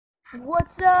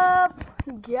What's up,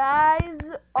 guys?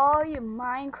 All you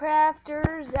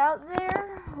Minecrafters out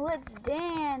there, let's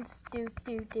dance. Do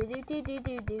do do do do do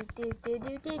do do do do do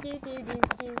do do do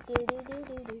do do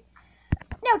do do.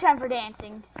 No time for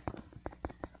dancing.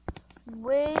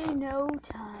 Way no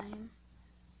time.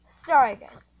 Sorry,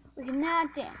 guys. We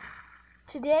cannot dance.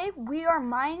 Today we are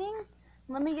mining.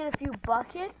 Let me get a few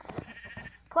buckets.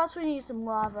 Plus, we need some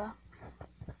lava.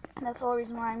 That's the whole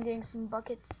reason why I'm getting some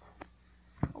buckets.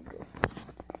 Oh, good.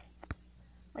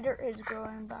 My dirt is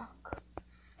growing back.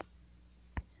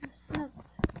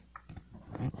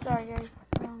 Sorry, guys.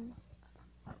 What am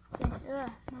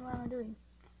I doing?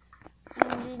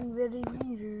 I'm being very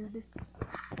weird.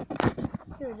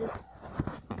 Here it is.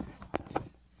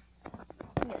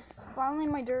 Yes, finally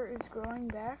my dirt is growing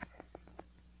back.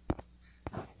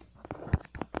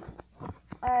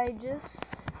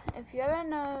 If you haven't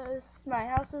noticed, my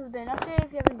house has been updated.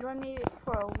 If you haven't joined me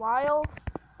for a while.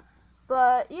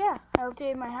 But yeah, I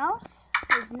updated my house.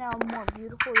 It is now more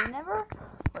beautiful than ever.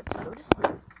 Let's go to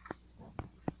sleep.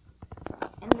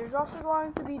 And there's also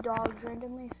going to be dogs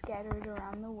randomly scattered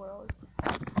around the world.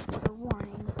 So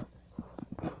warning,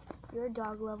 if you're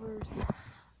dog lovers,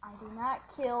 I do not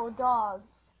kill dogs.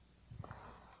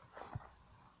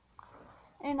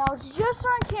 And I was just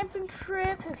on a camping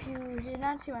trip, if you did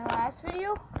not see my last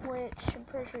video, which I'm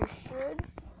pretty sure you should.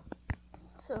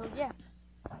 So yeah.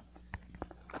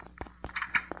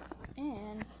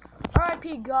 And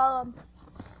R.I.P. Gollum.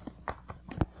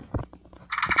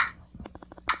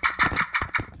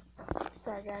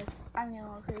 Sorry guys, I'm getting a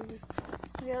little crazy.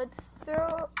 Okay, let's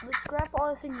grab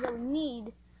all the things that we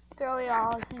need, throw away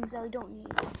all the things that we don't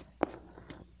need.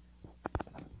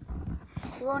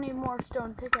 We won't need more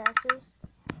stone pickaxes,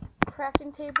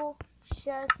 crafting table,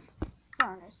 chest,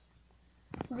 furnace.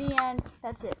 The end,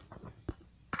 that's it.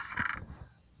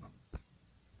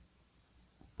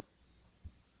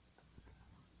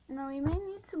 Now we may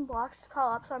need some blocks to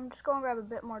call up, so I'm just going to grab a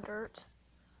bit more dirt.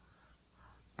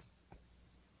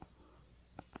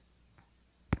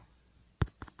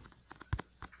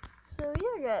 So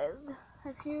yeah guys,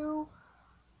 if you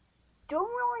don't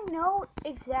really know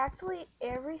exactly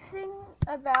everything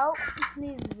about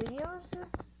these videos,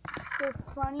 they're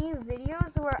funny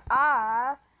videos where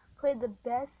I play the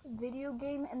best video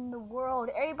game in the world.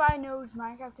 Everybody knows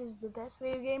Minecraft is the best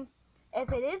video game.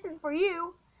 If it isn't for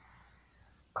you,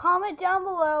 comment down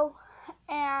below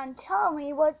and tell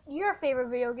me what your favorite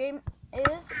video game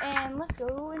is, and let's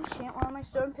go enchant one of my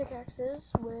stone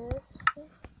pickaxes with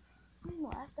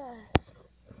lapis.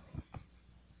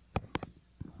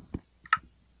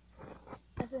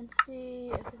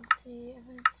 FNC,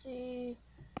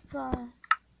 fun.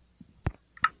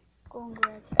 Go and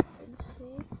grab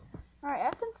FNC.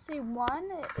 Alright, FNC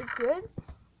 1 is good,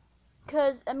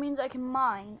 because it means I can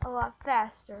mine a lot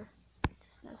faster.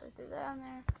 Just notice I threw that on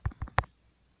there.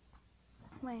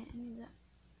 Wait, I need that.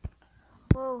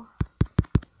 Whoa.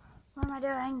 What am I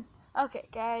doing? Okay,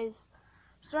 guys.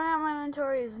 Sorting out my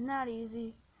inventory is not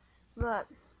easy, but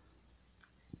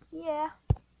yeah.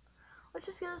 Let's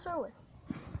just get this over with.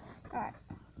 Alright.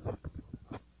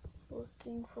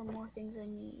 Looking for more things I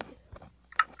need.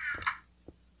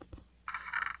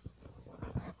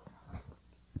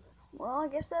 Well, I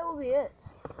guess that will be it.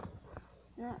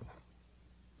 Yeah.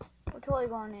 We're totally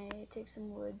going to take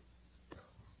some wood.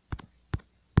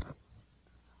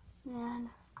 And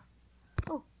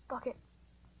oh, bucket.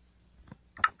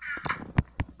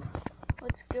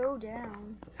 Let's go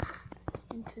down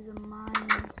into the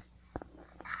mines.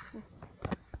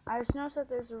 I just noticed that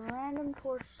there's a random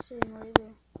torch sitting right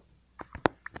there.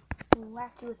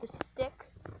 Whack you with a stick.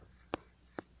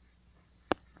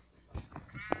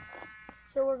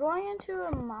 So we're going into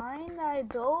a mine that I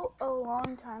built a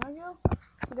long time ago.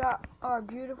 We got our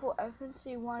beautiful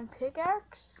FNC1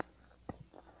 pickaxe.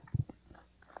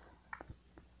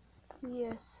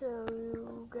 Yes, so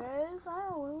guys, I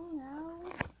will now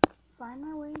find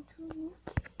my way into a new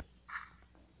cave.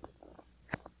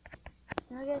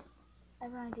 You know guys, I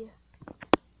have an idea.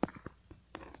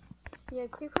 Yeah,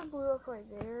 creeper blew up right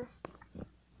there.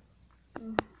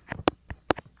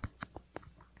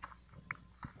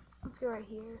 Let's go right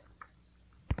here.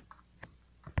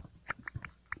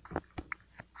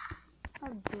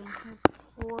 I've been here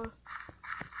before.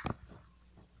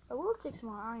 I will take some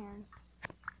more iron.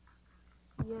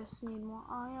 Yes, need more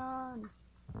iron.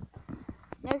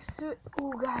 Next to it,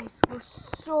 oh guys, I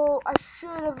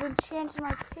should have enchanted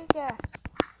my pickaxe.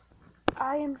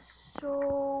 I am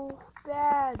so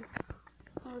bad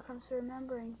when it comes to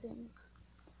remembering things.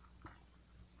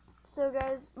 So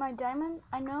guys, my diamond,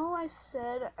 I know I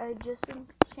said I just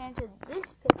enchanted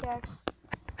this pickaxe,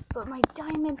 but my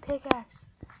diamond pickaxe,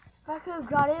 if I could have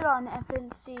got it on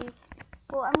FNC.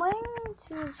 Well, I'm waiting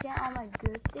to enchant all my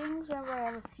good things whenever I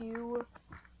have a few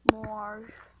more,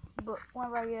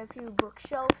 whenever I get a few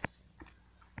bookshelves.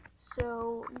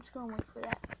 So I'm just gonna wait for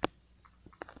that.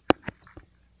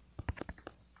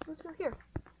 Let's go here.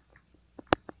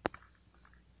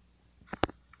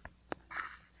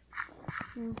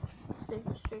 Let's take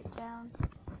it straight down.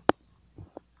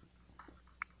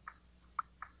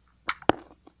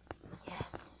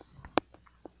 Yes.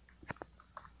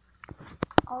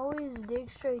 Always dig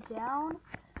straight down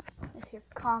if you're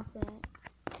confident.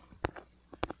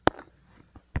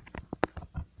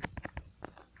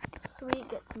 Sweet,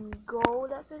 get some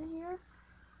gold up in here.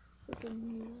 We can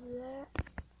use that.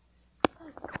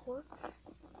 A torch.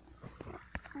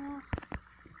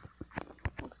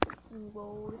 Let's get some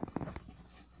gold.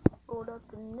 Gold up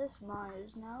in this mine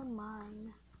is now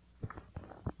mine.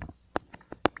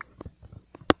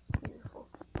 Beautiful.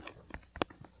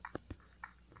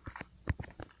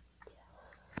 Yes.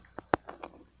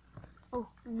 Oh,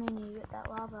 we may need to get that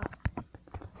lava.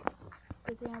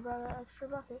 Good thing I brought an extra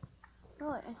bucket. No,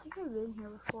 I think I've been here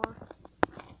before.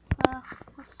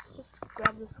 Let's just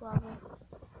grab this lava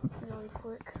really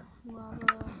quick. Lava.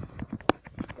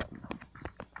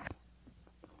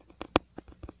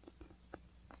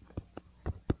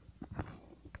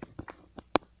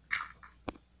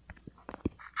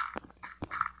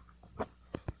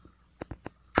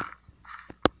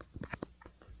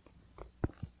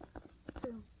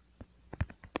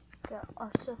 Got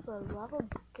ourselves a lava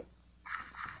bucket.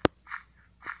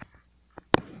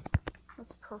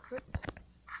 That's perfect.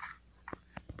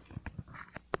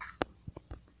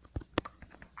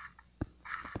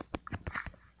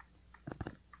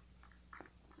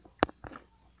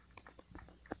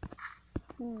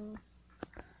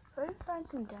 If I can find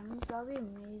some diamonds, that'll be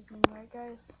amazing, right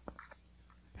guys?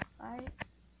 Right?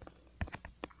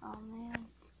 Oh man.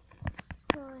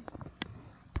 Really?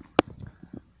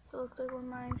 So it looks like we're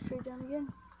mining straight down again.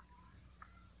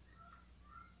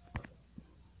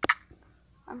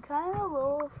 I'm kind of a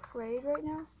little afraid right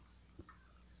now.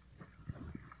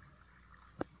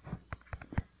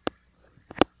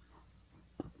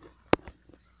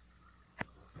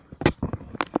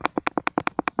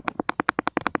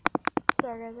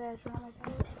 Sorry guys, I just ran out my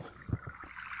tablet.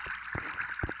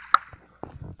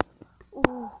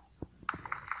 Ooh.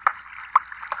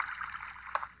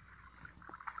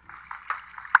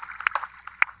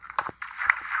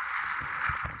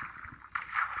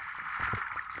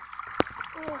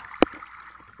 Ugh.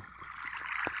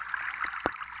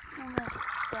 And that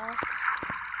sucks.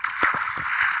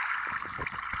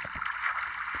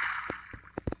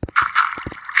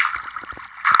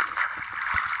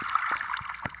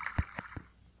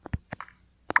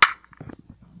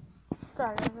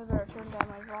 Sorry guys, I better turn down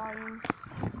my volume.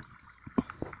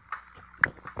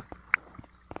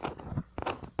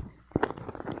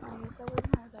 I guess I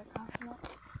wasn't that confident.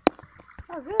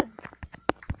 Oh good.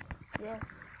 Yes.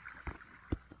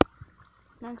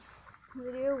 Next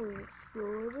video we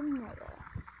explore the nether.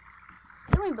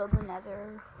 Then we build the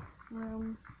nether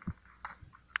room.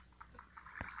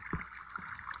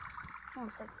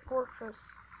 Almost like a fortress.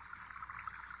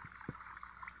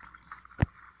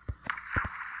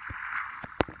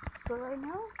 But right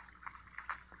now,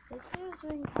 this video is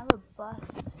doing kind of a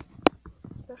bust.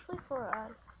 Especially for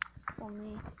us. For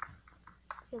me.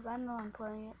 Because I know I'm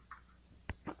playing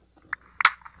it.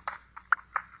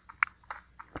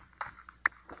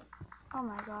 Oh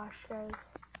my gosh, guys.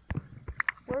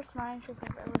 Worst mine trick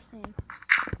I've ever seen.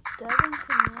 Dug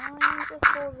into millions of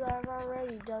holes that I've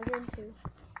already dug into.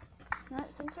 Now,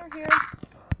 since we're here,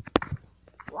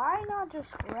 why not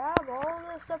just grab all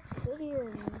this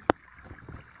obsidian?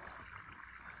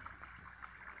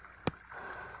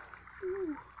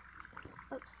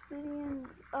 Obsidian.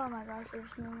 Oh my gosh, I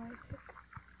just made my pick.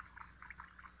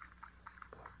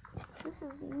 This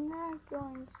is not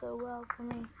going so well for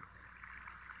me.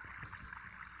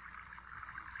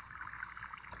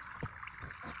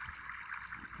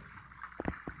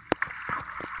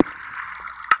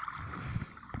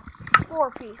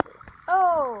 Four pieces.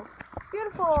 Oh,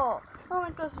 beautiful. What am I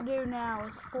supposed to do now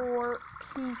with 4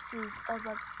 pieces of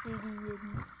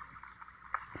obsidian?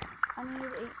 I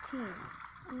need 18.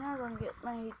 I'm not going to get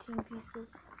my 18 pieces.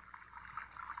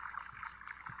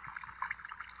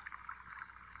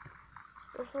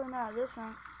 Especially not this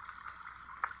one.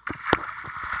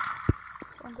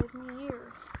 It's going to take me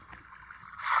years.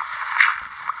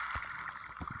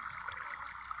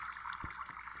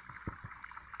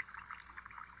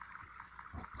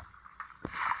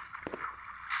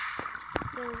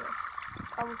 There we go.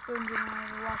 Cobblestone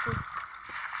generator. Watch this.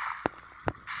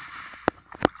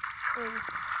 There we go.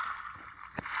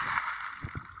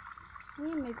 I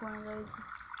need to make one of those.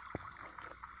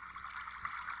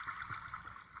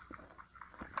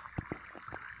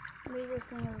 Biggest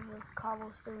thing of the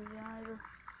cobblestone generator.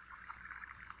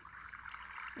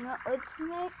 No, let's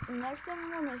make next thing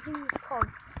we're making is called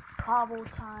cobble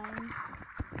time.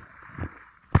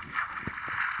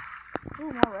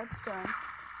 Ooh, more redstone.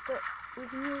 So we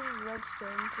can use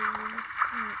redstone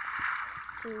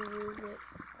to use it.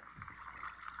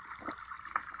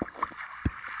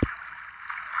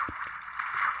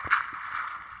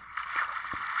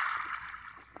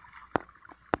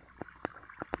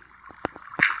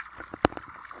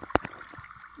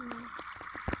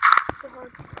 So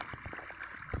hard.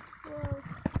 Whoa.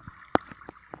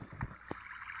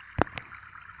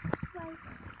 Nice.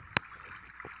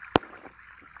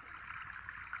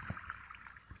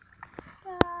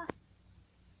 Ah.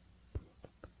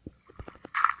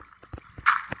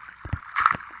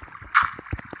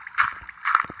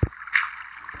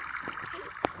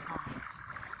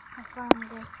 I finally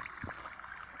guess.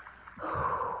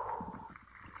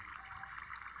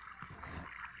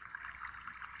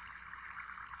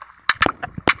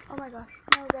 Oh my gosh.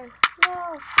 No, guys.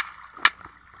 No!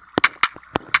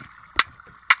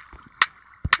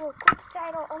 Look, what's the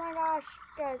title? Oh my gosh.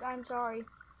 Guys, I'm sorry.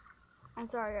 I'm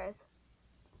sorry, guys.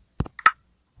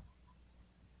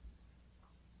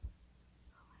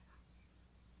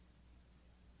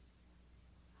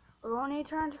 We're going to need to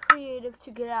turn to creative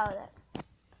to get out of that.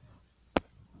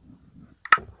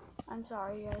 I'm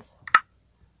sorry, guys.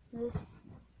 This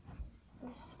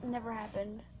never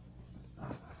happened.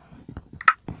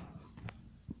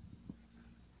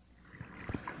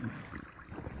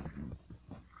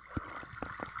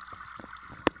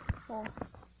 Well,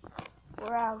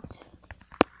 we're out.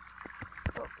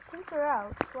 Well, since we're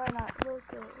out, why not look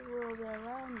a little bit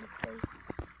around the place?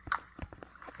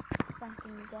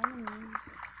 Something's enemies.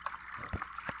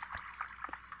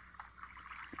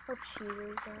 We're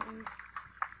cheaters, aren't we?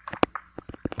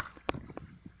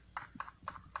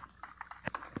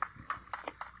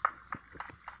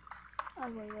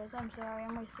 Okay, guys, I'm sorry.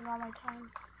 I'm wasting all my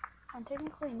time on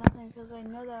technically nothing because I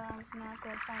know that I'm not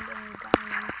going to find any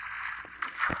diamonds.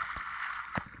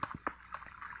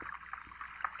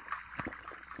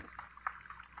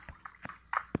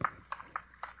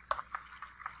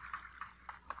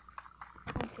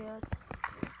 Okay, let's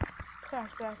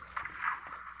finish back.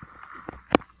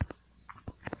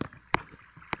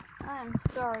 I'm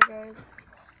sorry, guys.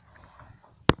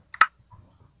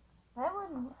 That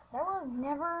would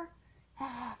never have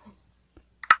happened.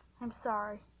 I'm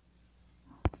sorry.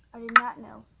 I did not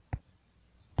know.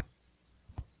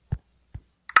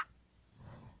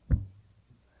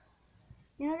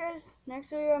 You know, guys, next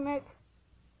video I make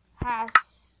has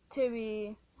to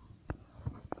be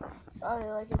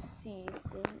like a seed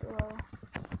thing. Well,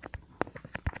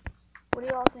 what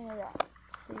do y'all think of that?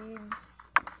 Seeds.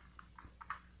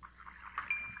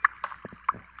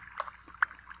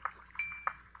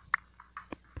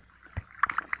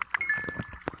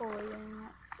 Fully getting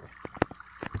that.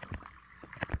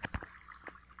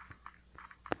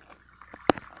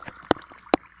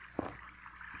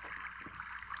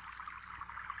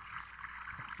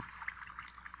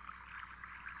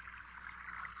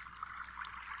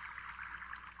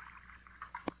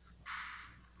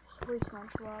 Way too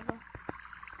much lava.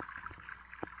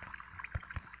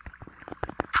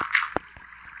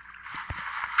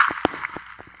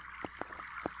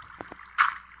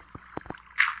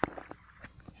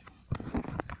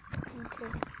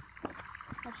 Okay,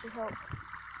 that should help.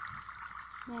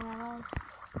 Man,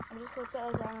 I just looked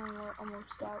at it and we're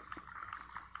almost out.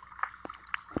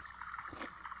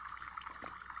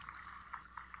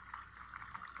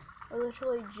 I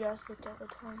literally just looked at the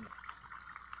time.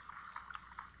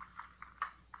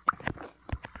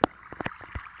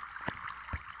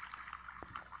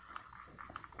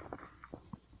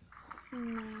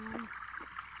 Man.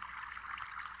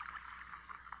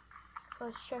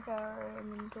 Let's check out our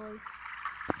inventory.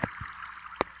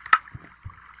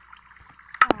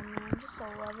 Oh man, just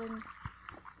 11.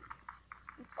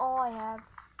 That's all I have.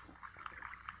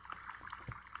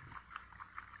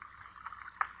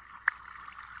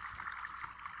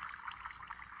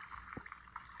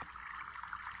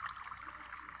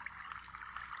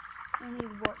 I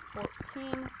need what,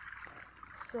 14?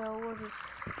 So we're just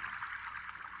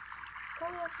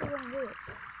probably actually gonna do it.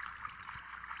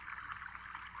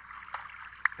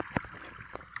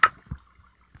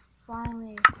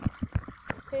 Finally.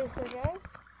 Okay, so guys,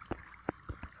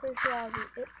 pretty sure that'll be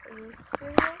it for this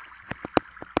video.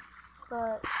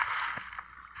 But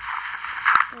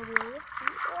maybe this.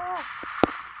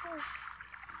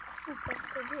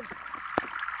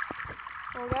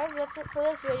 Well guys, that's it for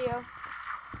this video.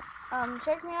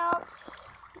 check me out.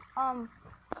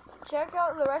 Check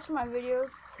out the rest of my videos.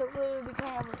 Hopefully we'll be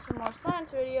coming up with some more science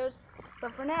videos.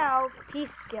 But for now,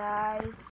 peace, guys.